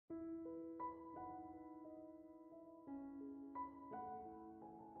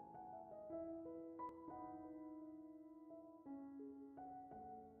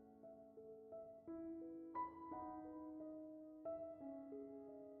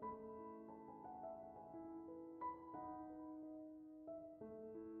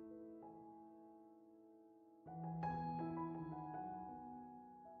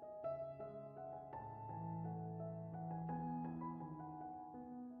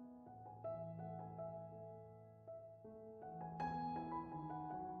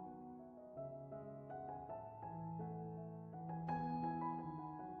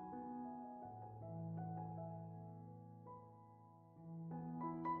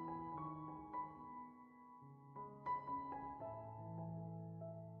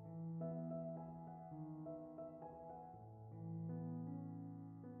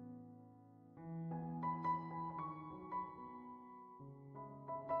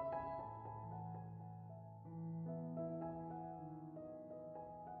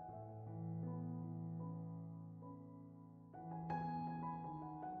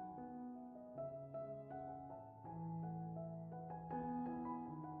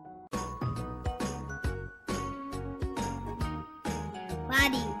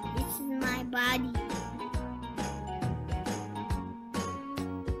Body. This is my body.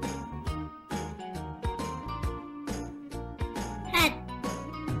 Hat.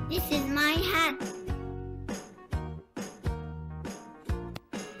 This is my hat.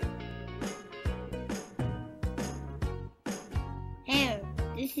 Hair.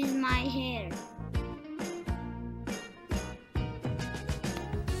 This is my hair.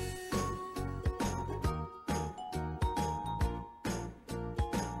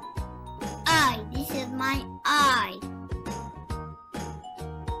 Eye. This is my eye.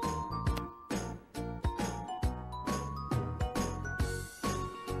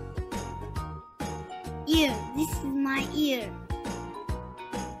 Ear. This is my ear.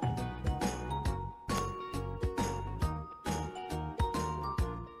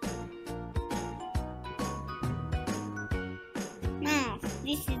 Mouth.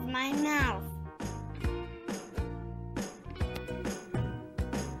 This is my mouth.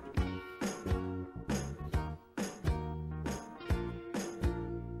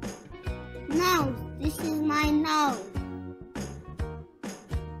 Nose. This is my nose.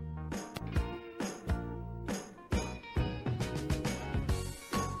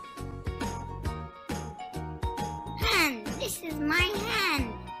 Hand. This is my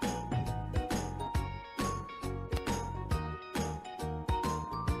hand.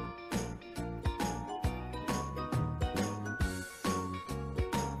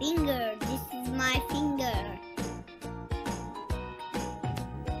 Finger. This is my finger.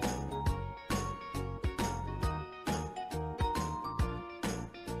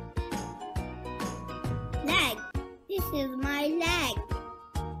 Leg. This is my leg.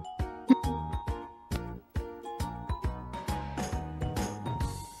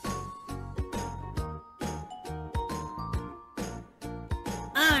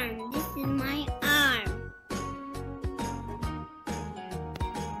 Arm. This is my arm.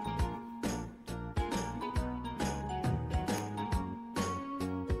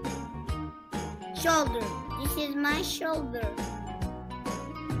 Shoulder. This is my shoulder.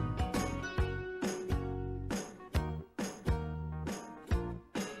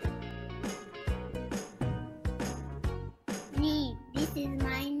 Knee. This is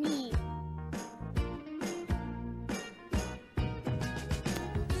my knee.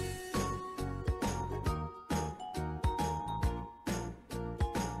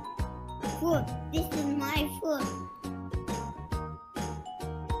 Foot. This is my foot.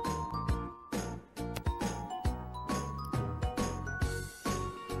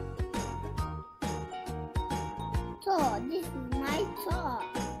 Toe. This is my toe.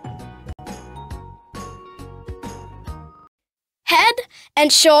 Head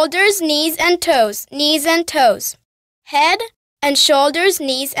and shoulders, knees and toes, knees and toes. Head and shoulders,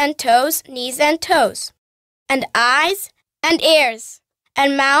 knees and toes, knees and toes. And eyes and ears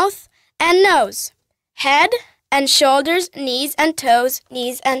and mouth and nose. Head and shoulders, knees and toes,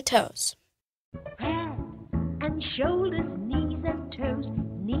 knees and toes. Head and shoulders, knees and toes,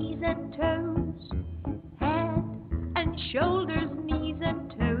 knees and toes. Head and shoulders, knees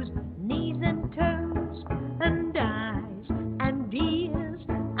and toes, knees and toes. And eyes and ears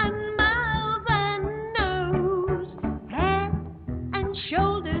and mouth and nose. Head and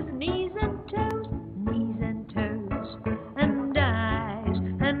shoulders, knees and toes, knees and toes. And eyes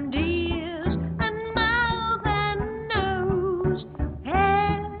and ears and mouth and nose.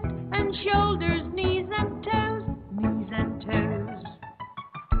 Head and shoulders, knees and toes, knees and toes.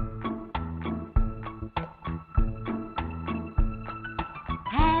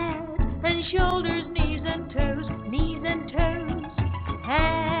 Head and shoulders, knees and toes, knees and toes.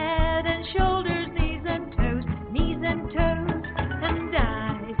 Head and shoulders, knees and toes, knees and toes. And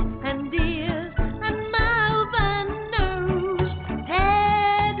eyes and ears and mouth and nose.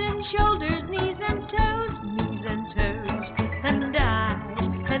 Head and shoulders, knees and toes, knees and toes. And eyes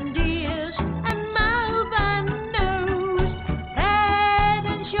and ears and mouth and nose. Head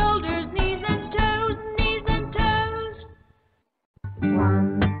and shoulders, knees and toes, knees and toes.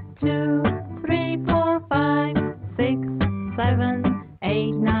 1, 2, 3, 4, 5, 6, 7,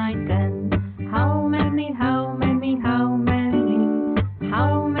 8, 9, 10. How many, how many, how many?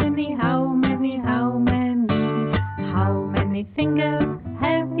 How many, how many, how many? How many fingers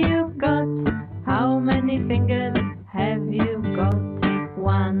have you got? How many fingers have you got?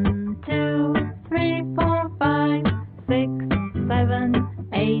 1, 2, 3, 4, 5, 6, 7,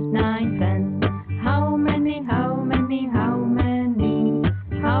 8, 9, 10. How many, how many, how many?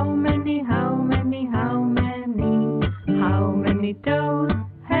 How many, how many, how many? How many toes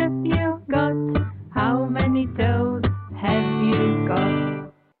have you got? How many toes have you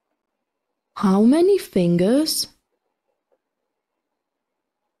got? How many fingers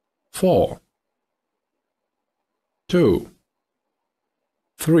 4 2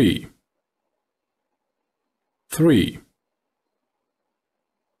 3 3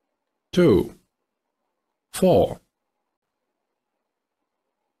 2 4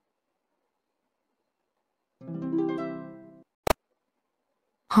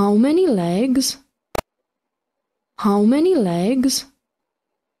 How many legs? How many legs?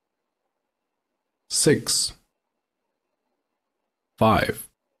 6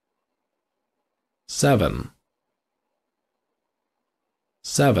 5 7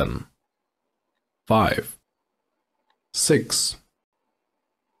 7 5 6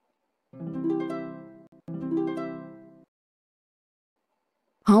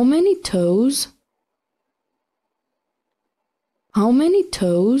 How many toes? How many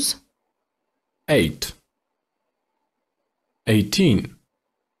toes? 8 18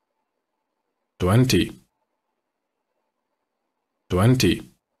 20 20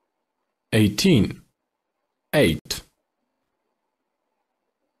 18 8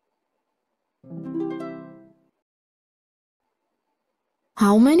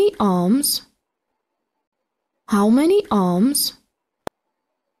 How many arms? How many arms?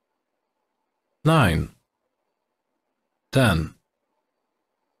 9 10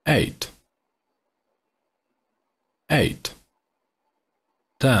 8 8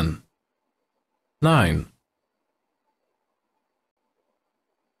 10 9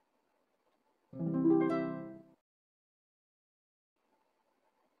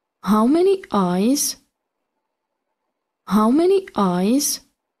 How many eyes? How many eyes?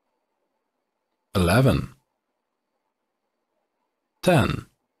 11 10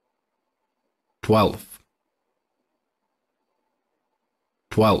 12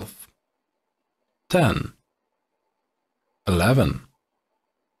 12 10 11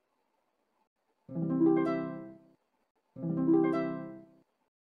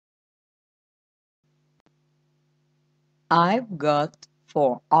 I've got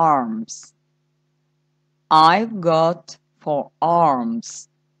 4 arms. I've got 4 arms.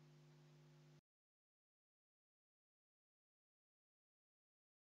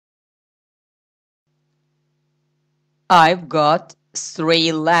 I've got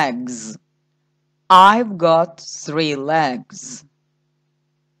 3 legs. I've got 3 legs.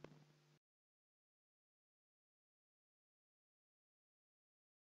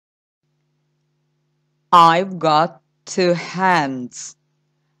 I've got 2 hands.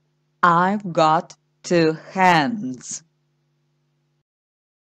 I've got 2 hands.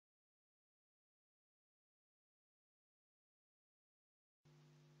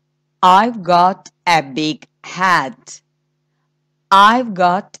 I've got a big head. I've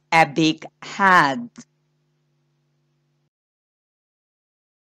got a big head.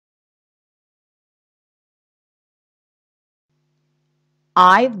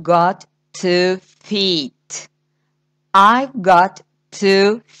 I've got 2 feet. I've got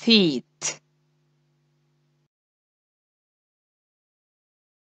 2 feet.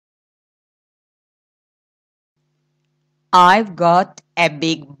 I've got a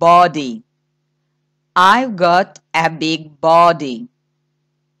big body. I've got a big body.